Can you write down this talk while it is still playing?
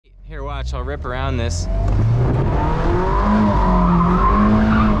Here, watch, I'll rip around this.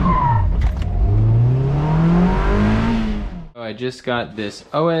 Oh, I just got this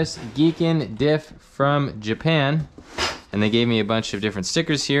OS Giken diff from Japan, and they gave me a bunch of different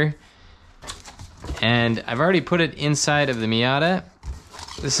stickers here. And I've already put it inside of the Miata.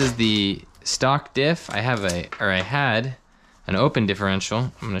 This is the stock diff. I had an open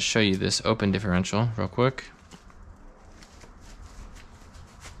differential. I'm gonna show you this open differential real quick.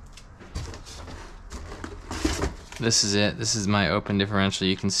 This is it. This is my open differential.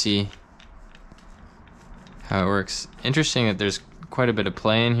 You can see how it works. Interesting that there's quite a bit of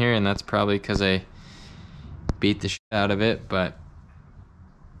play in here, and that's probably because I beat the shit out of it, but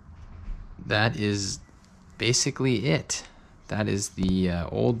that is basically it. That is the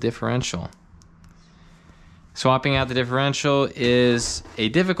old differential. Swapping out the differential is a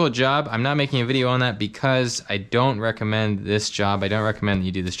difficult job. I'm not making a video on that because I don't recommend this job. I don't recommend that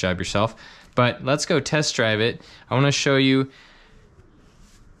you do this job yourself. But let's go test drive it. I want to show you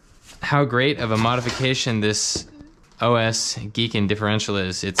how great of a modification this OS Giken differential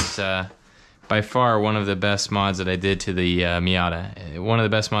is. It's by far one of the best mods that I did to the Miata. One of the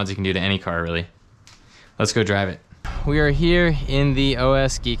best mods you can do to any car, really. Let's go drive it. We are here in the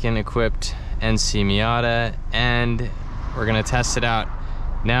OS Giken equipped NC Miata, and we're gonna test it out.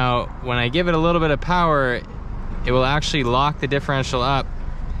 Now, when I give it a little bit of power, it will actually lock the differential up.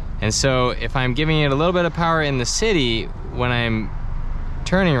 And so if I'm giving it a little bit of power in the city, when I'm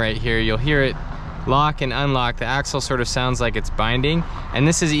turning right here, you'll hear it lock and unlock. The axle sort of sounds like it's binding. And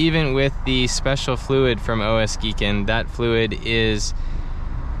this is even with the special fluid from OS Giken. That fluid is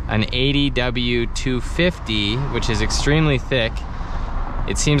an 80W250, which is extremely thick.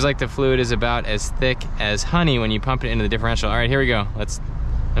 It seems like the fluid is about as thick as honey when you pump it into the differential. All right, here we go. Let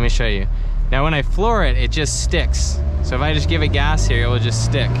me show you. Now when I floor it, it just sticks. So if I just give it gas here, it will just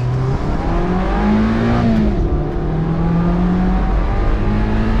stick.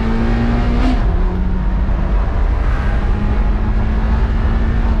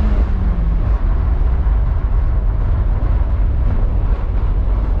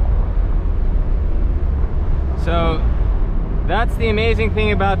 So that's the amazing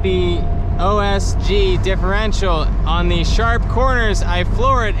thing about the OSG differential. On the sharp corners, I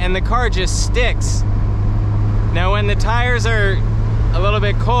floor it and the car just sticks. Now when the tires are a little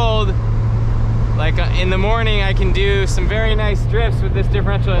bit cold, like in the morning, I can do some very nice drifts with this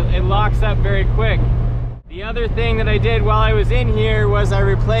differential. It locks up very quick. The other thing that I did while I was in here was I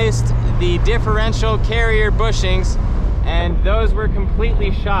replaced the differential carrier bushings, and those were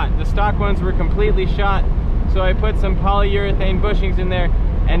completely shot. The stock ones were completely shot. So I put some polyurethane bushings in there,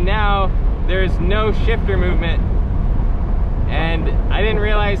 and now there's no shifter movement. And I didn't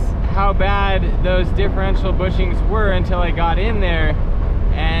realize how bad those differential bushings were until I got in there,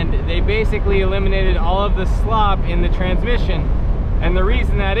 and they basically eliminated all of the slop in the transmission. And the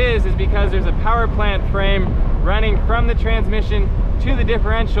reason that is because there's a power plant frame running from the transmission to the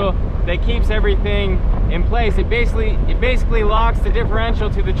differential that keeps everything in place. It basically locks the differential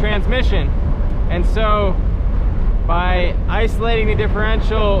to the transmission. And so by isolating the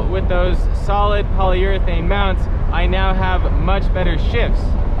differential with those solid polyurethane mounts, I now have much better shifts.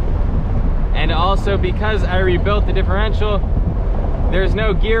 And also because I rebuilt the differential, there's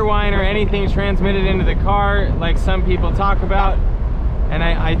no gear whine or anything transmitted into the car like some people talk about. And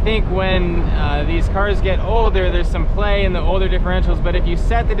I think when these cars get older, there's some play in the older differentials, but if you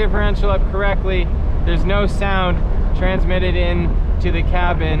set the differential up correctly, there's no sound transmitted into the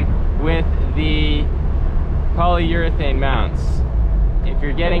cabin with the polyurethane mounts. If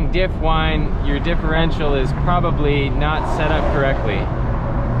you're getting diff whine, your differential is probably not set up correctly.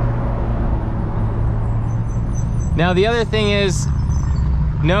 Now the other thing is,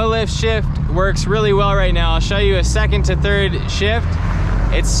 no lift shift works really well right now. I'll show you a second to third shift.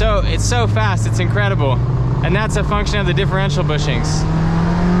 It's so fast, it's incredible. And that's a function of the differential bushings.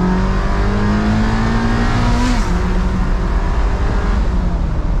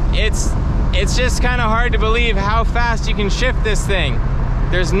 It's just kind of hard to believe how fast you can shift this thing.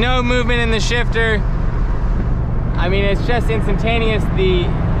 There's no movement in the shifter. I mean, it's just instantaneous. The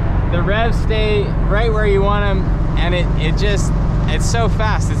revs stay right where you want them, and it's so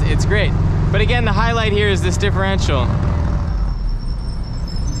fast. It's great. But again, the highlight here is this differential.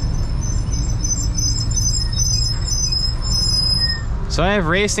 So I have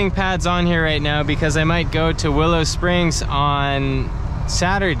racing pads on here right now because I might go to Willow Springs on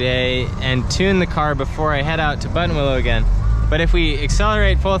Saturday and tune the car before I head out to Buttonwillow again. But if we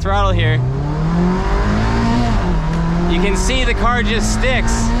accelerate full throttle here, you can see the car just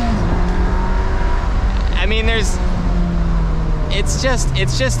sticks. I mean, it's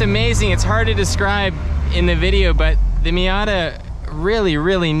just amazing. It's hard to describe in the video, but the Miata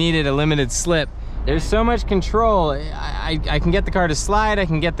really needed a limited slip. There's so much control. I can get the car to slide. I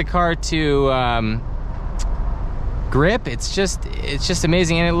can get the car to grip. It's just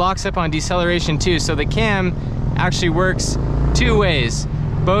amazing, and it locks up on deceleration too. So the cam actually works two ways,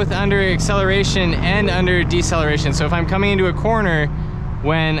 both under acceleration and under deceleration. So if I'm coming into a corner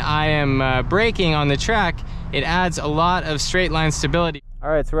when I am braking on the track, it adds a lot of straight line stability. All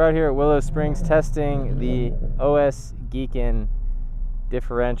right, so we're out here at Willow Springs testing the OS Giken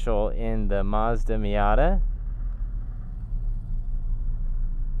differential in the Mazda Miata.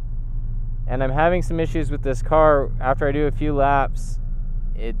 And I'm having some issues with this car. After I do a few laps,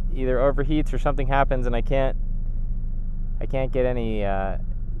 it either overheats or something happens and I can't get any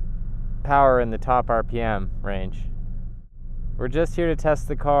power in the top RPM range. We're just here to test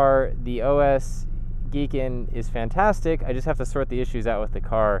the car. The OS Giken is fantastic. I just have to sort the issues out with the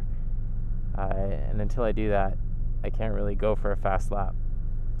car. And until I do that, I can't really go for a fast lap.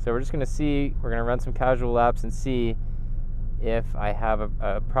 So we're just gonna see, we're gonna run some casual laps and see if I have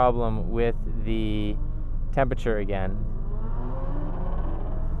a problem with the temperature again.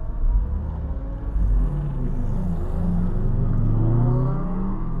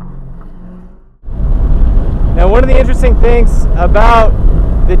 Now, one of the interesting things about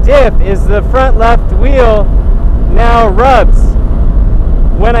the diff is the front left wheel now rubs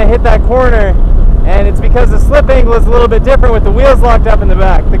when I hit that corner, and it's because the slip angle is a little bit different with the wheels locked up in the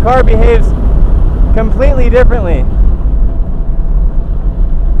back. The car behaves completely differently.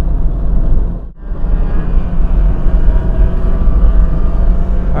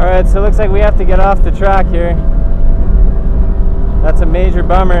 Alright, so it looks like we have to get off the track here. That's a major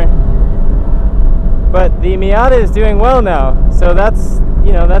bummer. But the Miata is doing well now, so that's,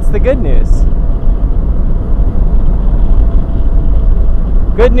 you know, that's the good news.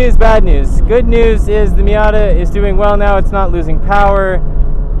 Good news, bad news. Good news is the Miata is doing well now. It's not losing power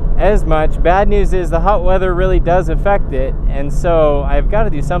as much. Bad news is the hot weather really does affect it, and so I've got to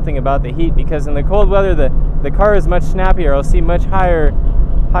do something about the heat, because in the cold weather the car is much snappier. I'll see much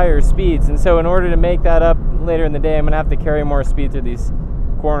higher speeds, and so in order to make that up later in the day, I'm gonna have to carry more speed through these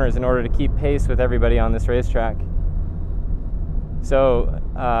corners in order to keep pace with everybody on this racetrack. So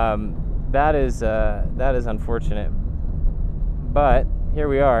that is unfortunate, but here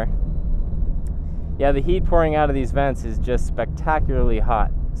we are. Yeah, the heat pouring out of these vents is just spectacularly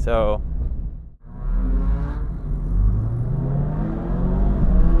hot. So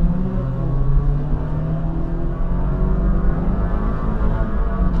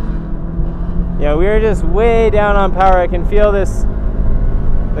yeah, we are just way down on power. I can feel this.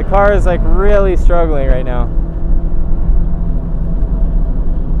 The car is like really struggling right now.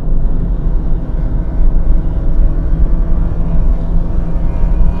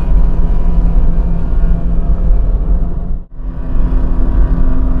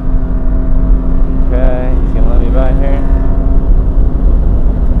 Okay, he's gonna let me by here.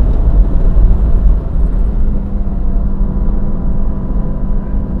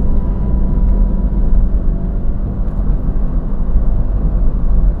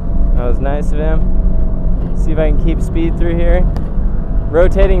 That was nice of him. See if I can keep speed through here.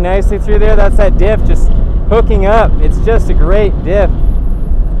 Rotating nicely through there. That's that diff just hooking up. It's just a great diff.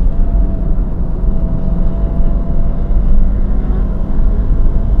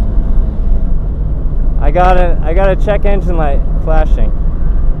 I got a check engine light flashing.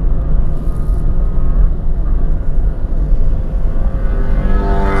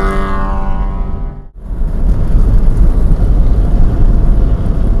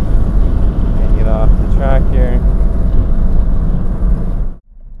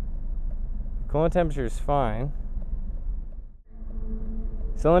 Coolant temperature is fine.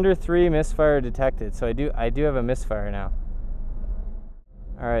 Cylinder 3 misfire detected. So I do have a misfire now.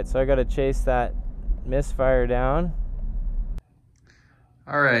 Alright, so I gotta chase that misfire down.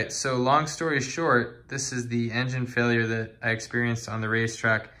 Alright, so long story short, this is the engine failure that I experienced on the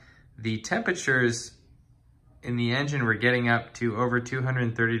racetrack. The temperatures in the engine were getting up to over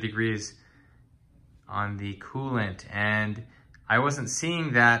 230 degrees on the coolant, and I wasn't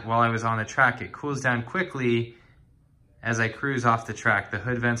seeing that while I was on the track. It cools down quickly as I cruise off the track. The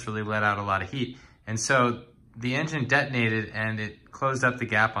hood vents really let out a lot of heat. And so the engine detonated and it closed up the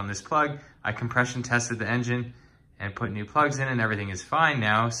gap on this plug. I compression tested the engine and put new plugs in, and everything is fine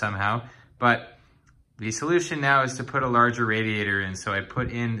now somehow. But the solution now is to put a larger radiator in. So I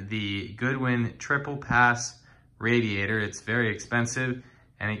put in the Goodwin triple pass radiator. It's very expensive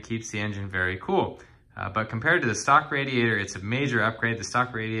and it keeps the engine very cool. But compared to the stock radiator, it's a major upgrade. The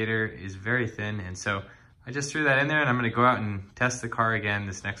stock radiator is very thin, and so I just threw that in there and I'm gonna go out and test the car again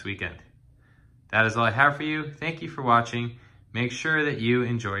this next weekend. That is all I have for you. Thank you for watching. Make sure that you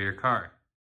enjoy your car.